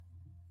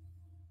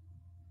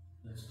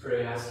Let's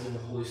pray, asking the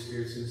Holy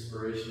Spirit's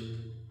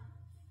inspiration.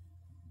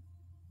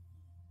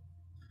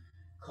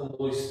 Come,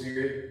 Holy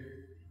Spirit,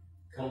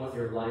 come with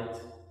your light.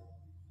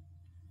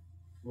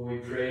 Lord, we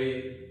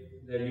pray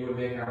that you would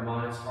make our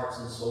minds, hearts,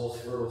 and souls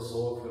fertile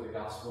soil for the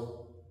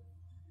gospel,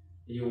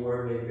 that your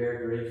word may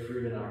bear great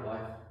fruit in our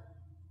life.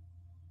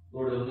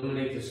 Lord,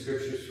 illuminate the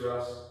scriptures for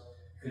us,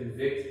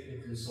 convict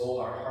and console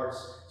our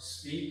hearts,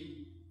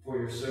 speak, for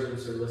your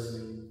servants are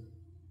listening.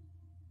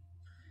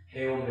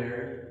 Hail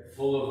Mary,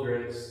 full of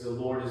grace, the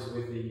Lord is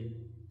with thee.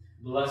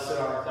 Blessed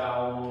art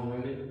thou among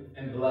women,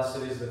 and blessed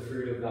is the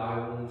fruit of thy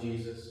womb,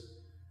 Jesus.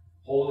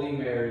 Holy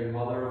Mary,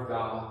 Mother of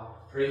God,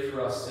 pray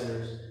for us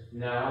sinners,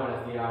 now and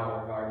at the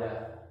hour of our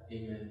death.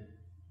 Amen.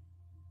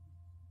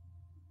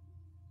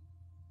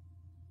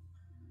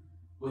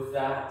 With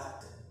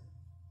that,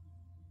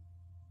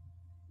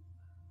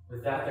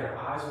 their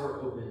eyes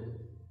were opened,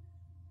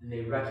 and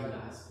they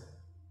recognized it.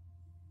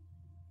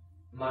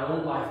 In my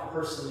own life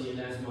personally, and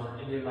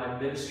in my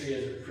ministry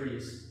as a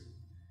priest,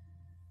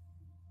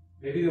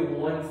 maybe the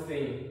one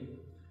thing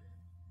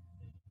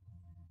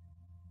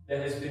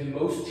that has been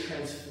most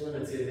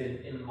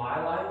transformative in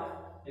my life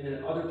and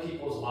in other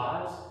people's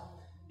lives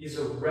is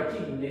a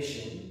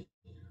recognition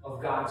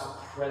of God's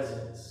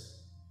presence.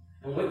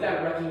 And with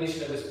that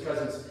recognition of his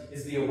presence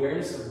is the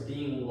awareness of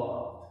being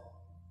loved.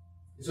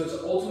 And so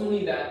it's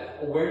ultimately that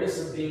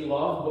awareness of being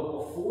loved,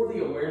 but before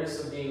the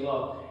awareness of being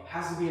loved,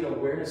 has to be an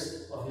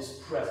awareness of his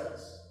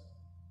presence.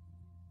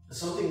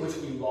 Something which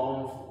we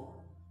long for,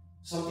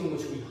 something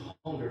which we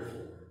hunger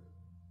for.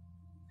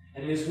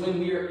 And it is when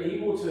we are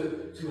able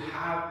to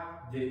have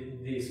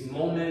this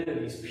moment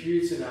and these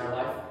periods in our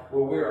life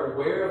where we're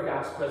aware of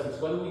God's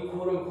presence, whether we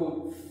quote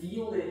unquote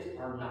feel it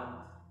or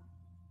not.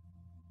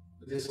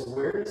 But this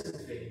awareness and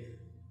faith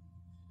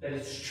that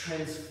it's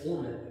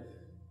transformative.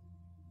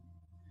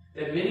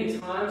 That many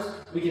times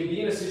we can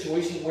be in a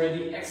situation where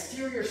the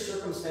exterior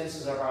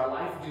circumstances of our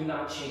life do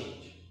not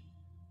change.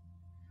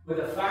 But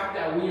the fact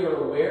that we are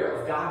aware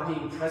of God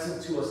being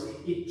present to us,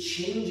 it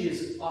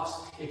changes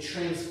us, it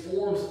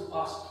transforms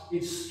us,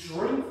 it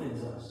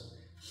strengthens us,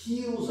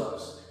 heals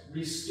us,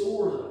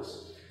 restores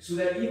us, so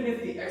that even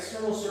if the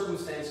external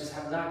circumstances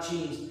have not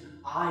changed,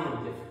 I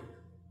am different.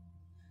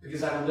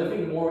 Because I'm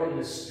living more in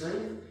the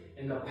strength,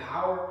 in the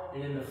power,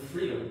 and in the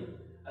freedom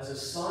as a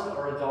son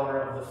or a daughter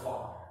of the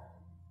Father.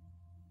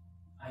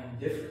 I am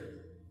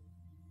different,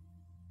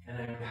 and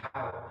I am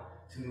empowered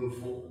to move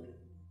forward.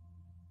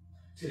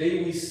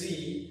 Today we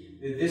see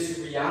this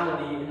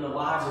reality in the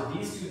lives of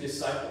these two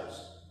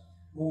disciples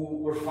who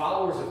were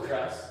followers of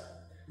Christ,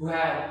 who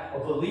had a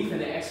belief and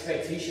an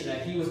expectation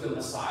that he was the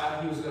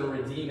Messiah, he was going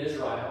to redeem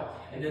Israel,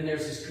 and then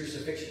there's his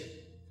crucifixion.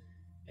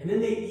 And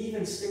then they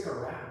even stick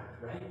around,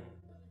 right?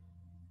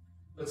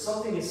 But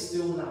something is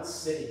still not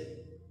sitting.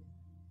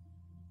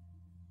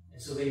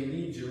 And so they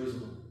leave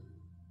Jerusalem.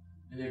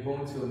 And they're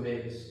going to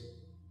Emmaus.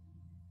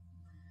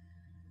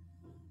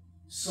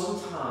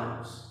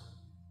 Sometimes,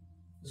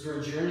 as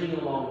we're journeying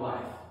along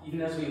life,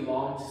 even as we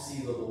long to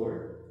see the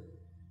Lord,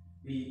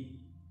 we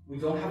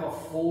don't have a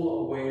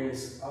full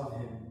awareness of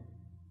him.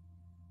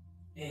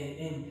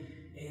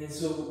 And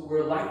so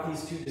we're like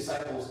these two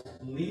disciples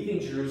leaving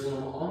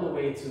Jerusalem on the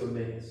way to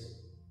Emmaus.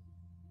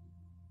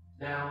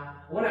 Now,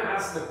 I want to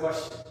ask the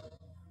question,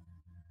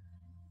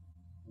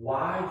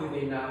 why do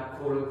they not,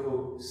 quote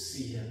unquote,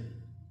 see him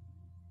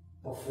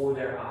before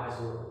their eyes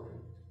were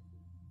opened?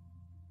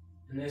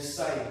 And this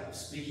sight,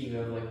 speaking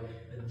of like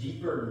a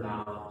deeper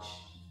knowledge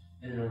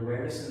and an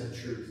awareness in the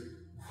truth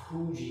of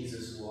who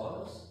Jesus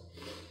was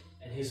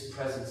and his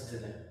presence to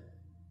them.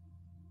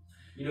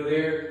 You know,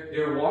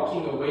 they're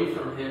walking away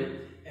from him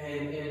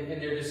and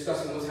they're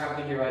discussing what's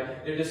happening here,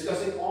 right? They're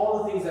discussing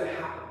all the things that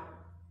happened.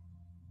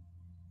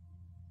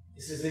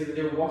 It says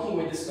they're walking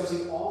away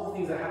discussing all the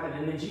things that happened,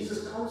 and then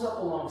Jesus comes up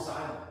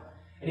alongside them.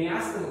 And he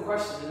asks them a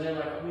question, and they're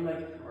like,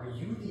 are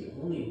you the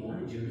only one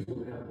in Jerusalem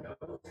who don't know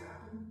what's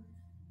happened?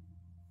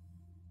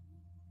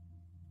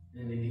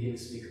 And they begin to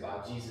speak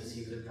about Jesus.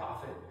 He was a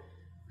prophet,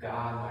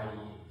 God,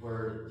 mighty,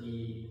 word,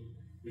 deed.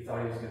 We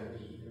thought he was going to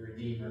be the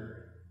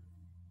Redeemer.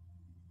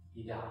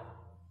 He died.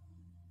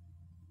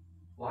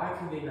 Why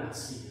could they not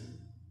see him?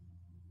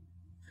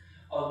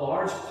 A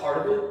large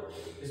part of it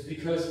is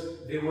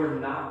because they were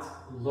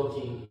not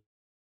looking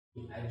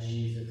at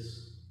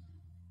Jesus.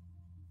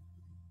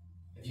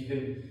 If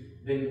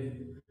you've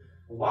been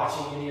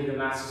watching any of the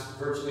masses,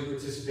 virtually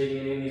participating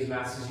in any of these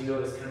masses, you know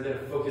that's kind of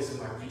been a focus of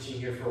my preaching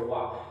here for a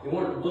while. They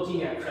weren't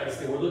looking at Christ,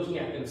 they were looking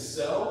at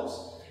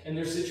themselves and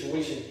their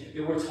situation.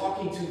 They were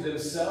talking to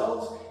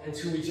themselves and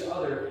to each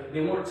other, and they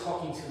weren't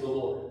talking to the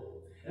Lord.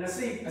 And I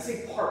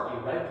say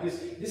partly, right? Because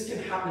this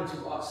can happen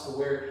to us, to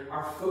where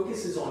our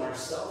focus is on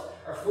ourselves,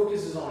 our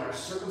focus is on our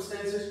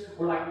circumstances.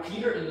 We're like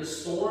Peter in the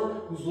storm,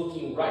 who's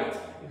looking right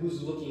and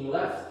who's looking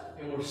left,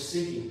 and we're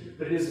sinking.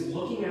 But it is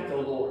looking at the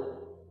Lord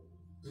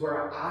is where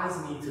our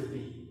eyes need to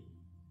be.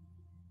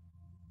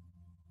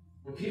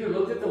 When Peter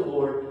looked at the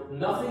Lord,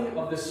 nothing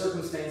of the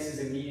circumstances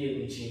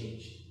immediately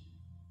changed,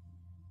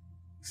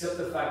 except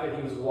the fact that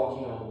he was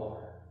walking on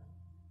water.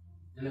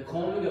 And the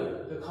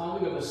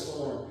calming of the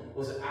storm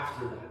was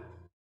after that.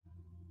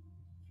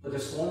 But the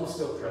storm was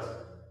still present.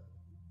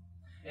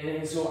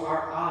 And so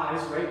our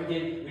eyes, right,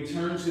 again, we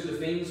turn to the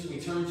things,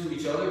 we turn to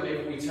each other,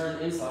 maybe we turn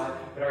inside,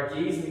 but our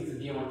gaze needs to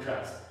be on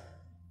Christ.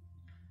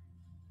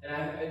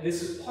 And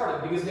this is part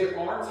of it, because there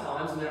are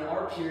times and there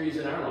are periods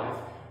in our life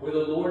where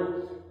the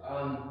Lord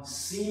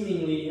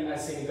seemingly,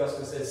 as St.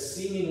 Augustine says,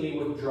 seemingly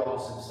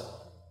withdraws himself.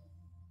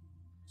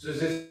 So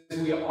as if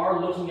we are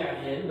looking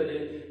at him, but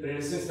in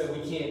a sense that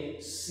we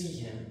can't see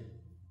him.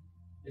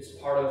 It's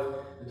part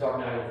of the dark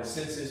night of the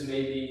senses,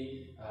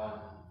 maybe,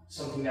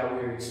 something that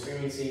we're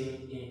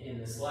experiencing in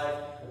this life,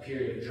 a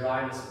period of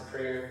dryness and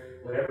prayer,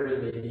 whatever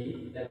it may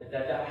be,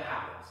 that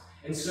happens.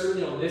 And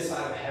certainly on this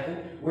side of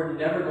heaven, we're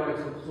never going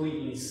to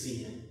completely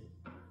see him.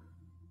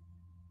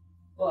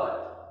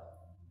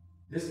 But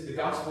the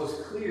gospel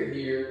is clear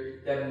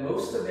here that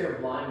most of their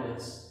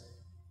blindness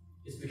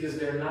is because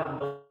they're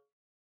not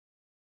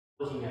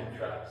looking at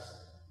Christ.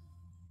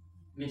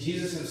 I mean,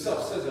 Jesus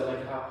himself says that,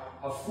 like,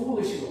 how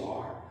foolish you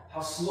are,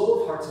 how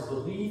slow of heart to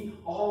believe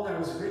all that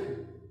was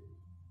written.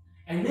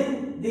 And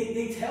then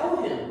they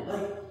tell him,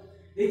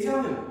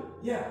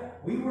 yeah,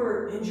 we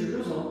were in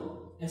Jerusalem,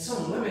 and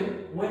some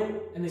women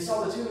went and they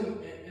saw the tomb,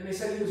 and they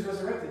said he was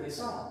resurrected. They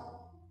saw him.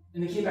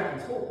 And they came back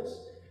and told us.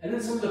 And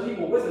then some of the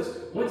people with us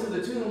went to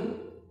the tomb,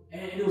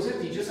 and it was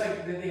empty, just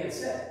like they had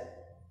said,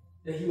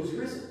 that he was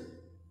risen.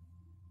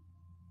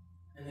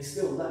 And they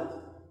still left.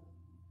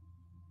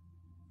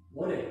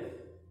 What if,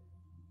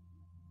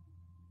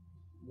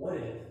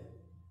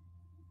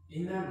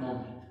 in that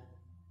moment,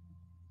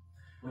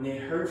 when they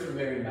had heard from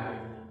Mary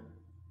Magdalene,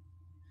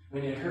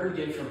 when they had heard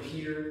again from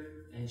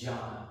Peter and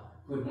John,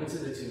 who had went to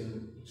the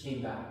tomb and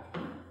came back,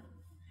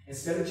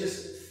 instead of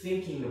just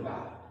thinking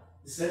about it,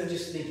 instead of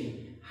just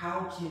thinking,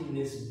 how can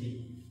this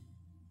be?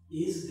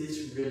 Is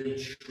this really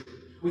true?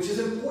 Which is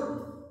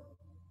important.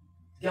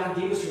 God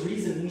gave us a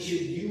reason we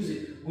should use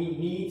it. We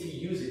need to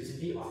use it to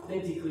be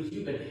authentically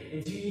human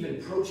and to even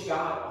approach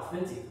God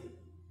authentically.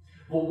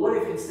 But what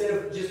if instead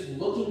of just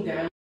looking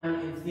down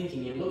and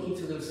thinking and looking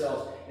to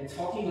themselves and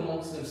talking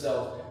amongst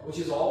themselves, which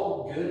is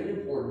all good and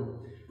important,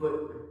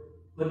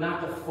 but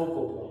not the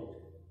focal point,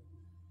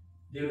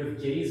 they would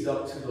have gazed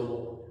up to the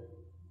Lord.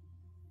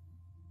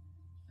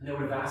 And they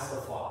would have asked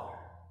the Father,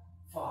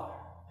 like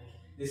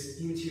this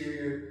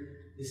interior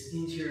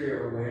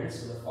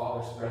awareness of the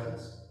Father's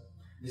presence,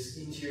 this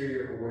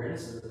interior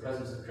awareness of the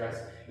presence of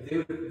Christ, if they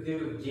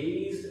would have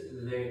gazed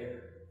there,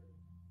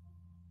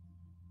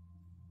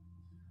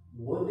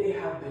 would they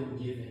have been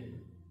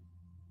given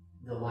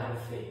the light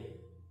of faith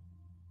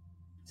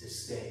to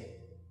stay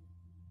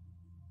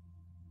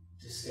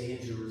in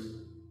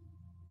Jerusalem?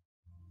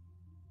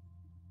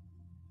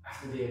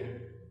 After they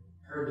had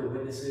heard the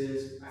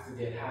witnesses, after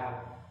they had had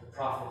the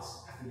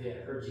prophets, after they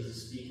had heard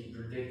Jesus speak and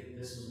predict that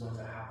this was going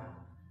to happen,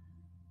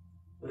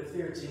 what if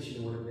their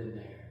attention would have been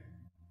there?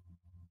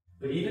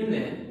 But even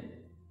then,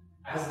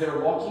 as they're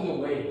walking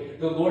away,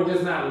 the Lord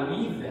does not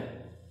leave them.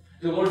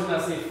 The Lord does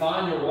not say,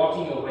 fine, you're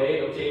walking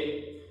away,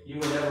 okay, you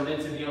were never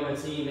meant to be on the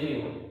team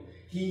anyway.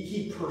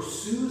 He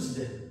pursues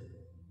them.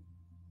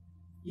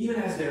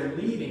 Even as they're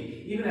leaving,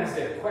 even as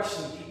they're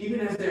questioning, even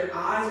as their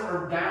eyes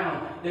are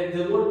down, that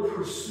the Lord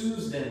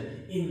pursues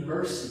them in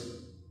mercy.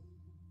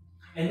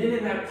 And then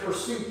in that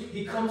pursuit,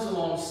 he comes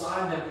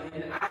alongside them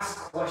and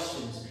asks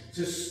questions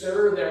to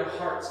stir their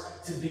hearts,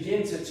 to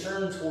begin to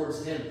turn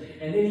towards him.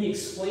 And then he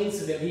explains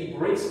to them, he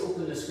breaks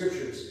open the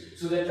scriptures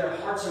so that their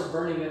hearts are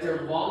burning, that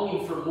they're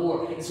longing for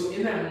more. And so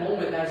in that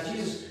moment, as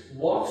Jesus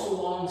walks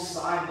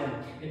alongside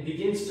them and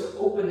begins to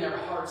open their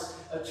hearts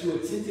to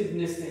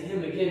attentiveness to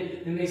him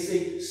again, then they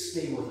say,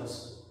 stay with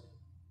us, Lord.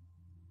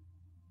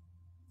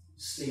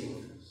 Stay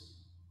with us.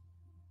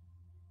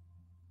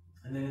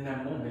 And then in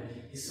that moment,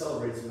 he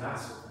celebrates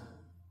Mass with them.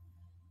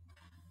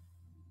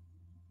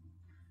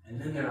 And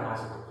then their eyes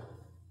are open.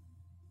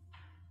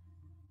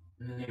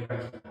 And then they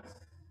recognize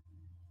it.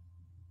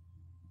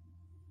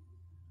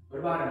 What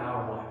about in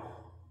our life?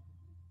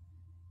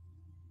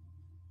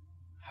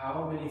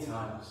 How many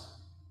times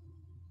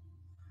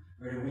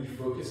do we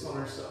focus on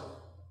ourselves?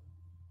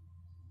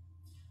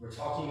 We're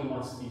talking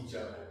amongst each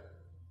other.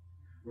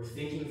 We're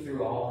thinking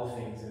through all the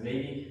things, and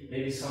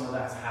maybe some of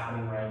that's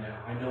happening right now.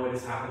 I know it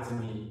has happened to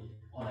me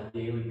on a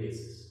daily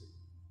basis.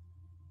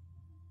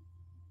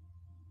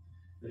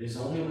 But it's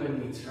only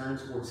when we turn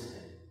towards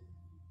him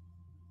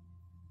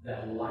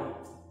that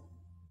light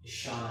is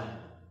shining,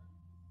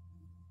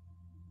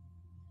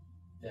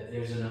 that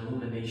there's an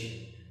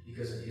illumination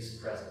because of his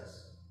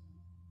presence,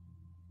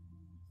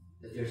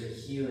 that there's a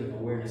healing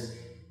awareness.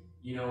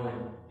 You know,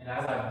 and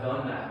as I've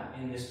done that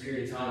in this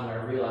period of time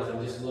where I realize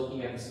I'm just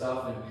looking at the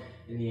stuff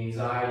and the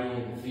anxiety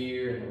and the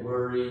fear and the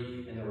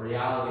worry and the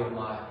reality of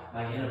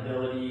my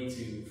inability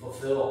to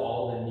fulfill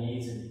all the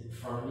needs in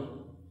front of me,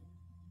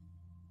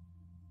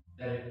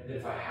 that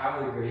if I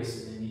have the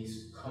grace and then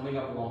he's coming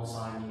up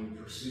alongside me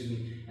and pursues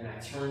me and I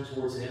turn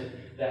towards him,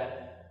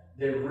 that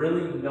there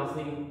really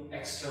nothing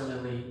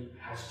externally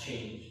has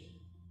changed.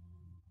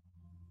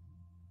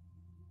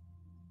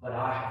 But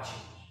I have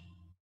changed.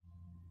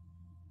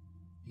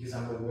 because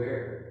I'm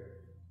aware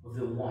of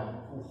the one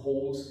who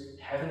holds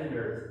heaven and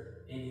earth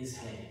in his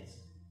hands,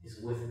 is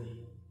with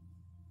me,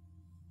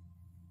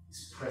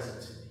 is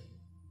present to me,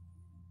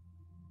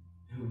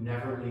 who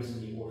never leaves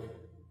me orphaned.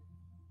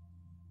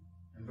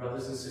 And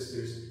brothers and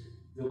sisters,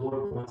 the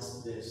Lord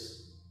wants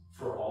this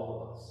for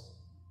all of us.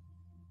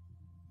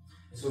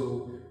 And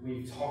so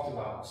we've talked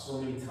about so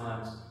many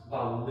times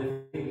about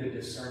living the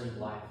discerning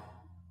life,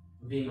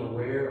 being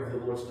aware of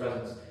the Lord's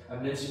presence.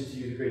 I've mentioned to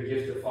you the great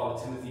gift of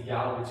Father Timothy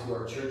Gallagher to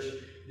our church.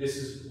 This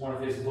is one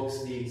of his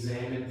books, The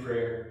Examen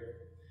Prayer.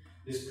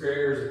 This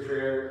prayer is a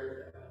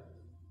prayer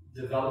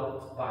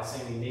developed by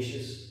St.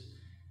 Ignatius,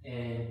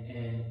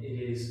 and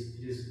it is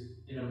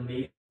an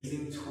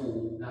amazing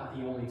tool, not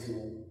the only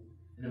tool,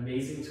 an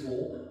amazing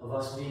tool of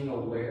us being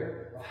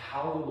aware of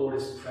how the Lord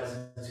is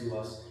present to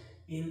us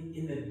in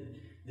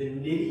the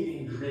nitty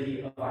and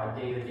gritty of our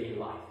day-to-day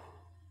life.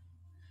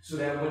 So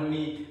that when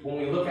we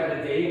look at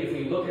a day, and if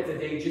we look at the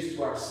day just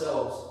to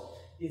ourselves,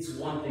 it's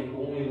one thing.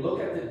 But when we look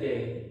at the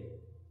day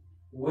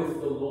with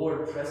the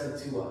Lord present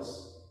to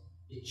us,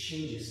 it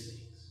changes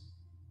things,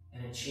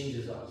 and it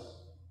changes us.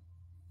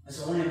 And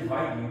so I want to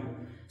invite you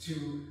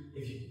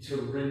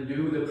to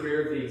renew the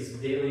prayer of the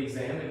daily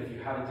exam, and if you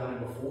haven't done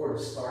it before, to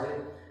start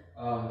it.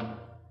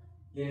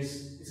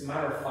 It's a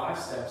matter of 5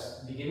 steps,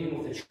 beginning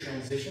with the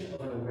transition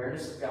of an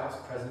awareness of God's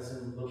presence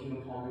and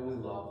looking upon me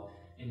with love,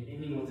 and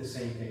ending with the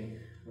same thing.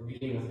 We're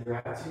beginning with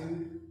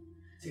gratitude,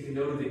 taking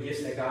note of the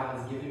gifts that God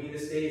has given me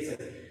this day. It's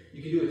like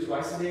you can do it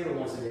twice a day or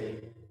once a day.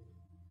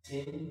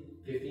 10,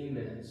 15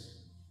 minutes.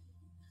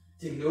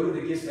 Take note of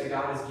the gifts that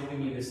God has given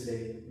me this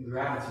day.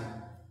 Gratitude,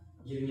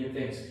 giving Him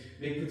thanks.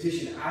 Make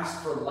petition,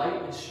 ask for light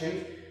and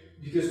strength,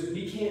 because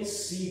we can't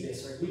see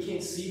this. Right? We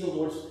can't see the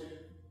Lord's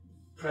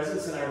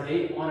presence in our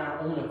day on our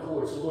own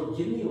accord. So Lord,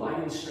 give me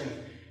light and strength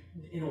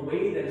in a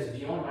way that is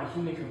beyond my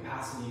human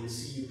capacity to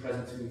see you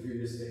present to me through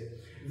this day.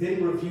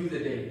 Then review the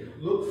day.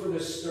 Look for the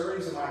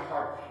stirrings of my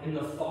heart and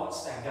the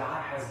thoughts that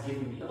God has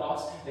given me.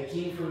 Thoughts that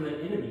came from the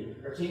enemy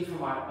or came from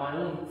my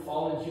own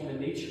fallen human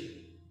nature.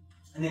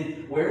 And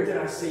then, where did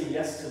I say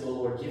yes to the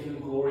Lord? Give Him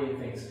glory and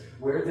thanks.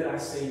 Where did I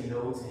say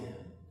no to Him?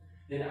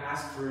 Then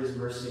ask for His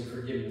mercy and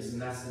forgiveness.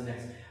 And that's the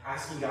next.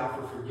 Asking God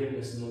for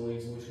forgiveness in the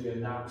ways in which we have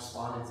not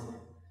responded to Him.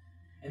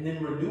 And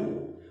then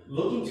renewal.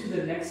 Looking to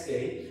the next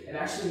day and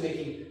actually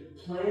making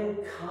plan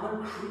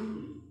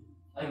concretely.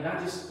 Like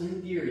not just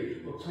in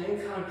theory, but plan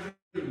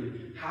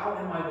concretely. How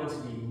am I going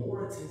to be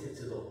more attentive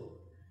to the Lord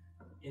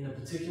in the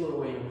particular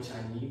way in which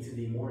I need to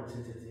be more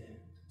attentive to Him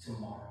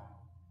tomorrow?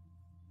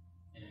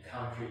 In a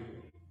concrete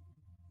way.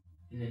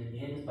 And then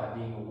end by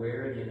being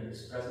aware again of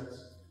His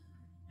presence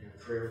in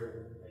a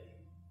prayerful way.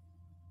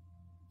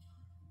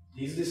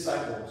 These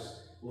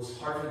disciples, it was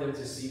hard for them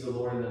to see the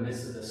Lord in the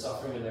midst of the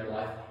suffering of their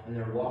life, and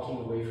they're walking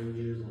away from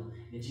Jerusalem.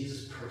 And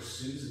Jesus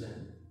pursues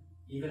them,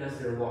 even as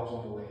they're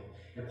walking away.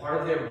 And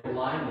part of their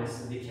blindness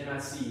that they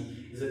cannot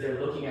see is that they're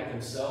looking at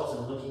themselves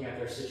and looking at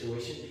their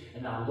situation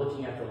and not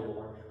looking at the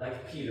Lord.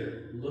 Like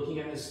Peter, looking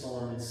at the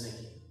storm and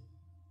sinking.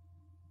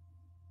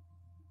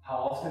 How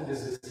often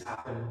does this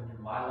happen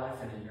in my life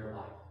and in your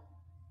life?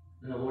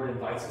 And the Lord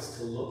invites us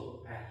to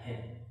look at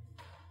Him,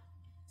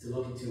 to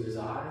look into His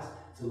eyes,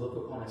 to look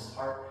upon His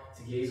heart,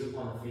 to gaze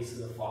upon the face of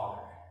the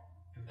Father,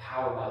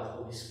 empowered by the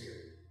Holy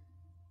Spirit.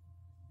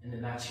 And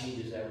then that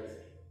changes everything.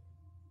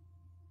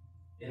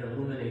 It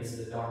illuminates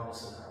the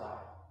darkness in our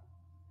life.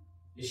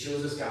 It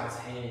shows us God's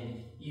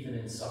hand even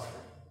in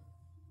suffering.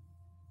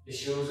 It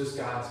shows us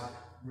God's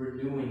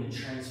renewing and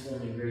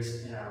transforming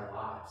grace in our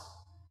lives.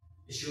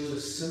 It shows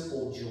us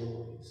simple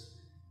joys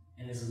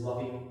and His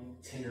loving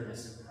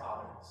tenderness and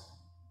providence.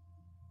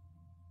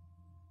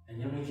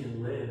 And then we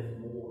can live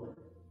more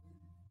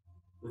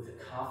with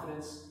the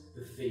confidence,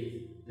 the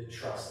faith, the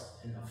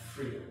trust, and the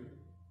freedom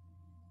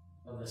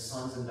of the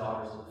sons and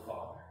daughters of the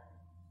Father.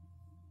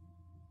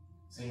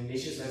 St.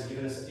 Ignatius has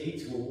given us a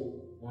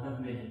tool, one of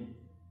many,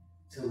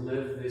 to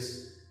live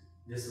this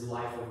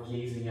life of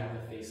gazing at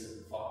the face of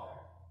the Father.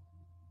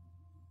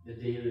 The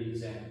daily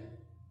exam.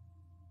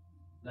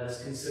 Let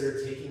us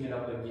consider taking it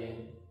up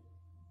again.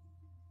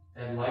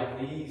 And like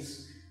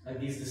these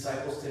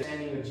disciples today,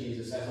 standing with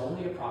Jesus as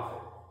only a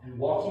prophet and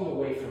walking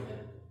away from Him,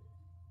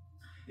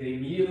 that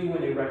immediately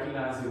when they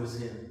recognized it was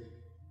Him,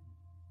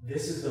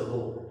 this is the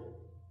Lord.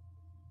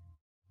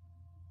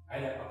 I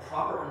had a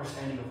proper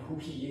understanding of who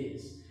He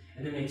is.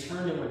 And then they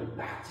turned and went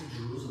back to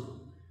Jerusalem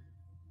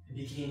and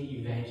became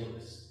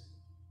evangelists.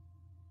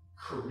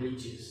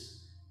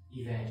 Courageous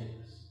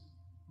evangelists.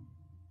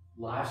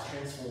 Lives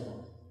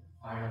transformed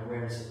by an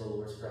awareness of the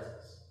Lord's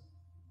presence.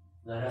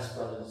 Let us,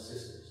 brothers and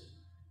sisters,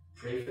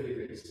 pray for the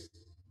grace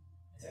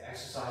and to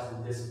exercise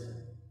the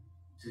discipline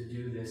to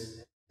do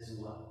this as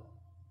well.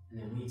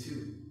 And then we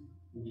too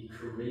will be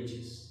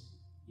courageous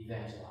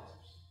evangelizers.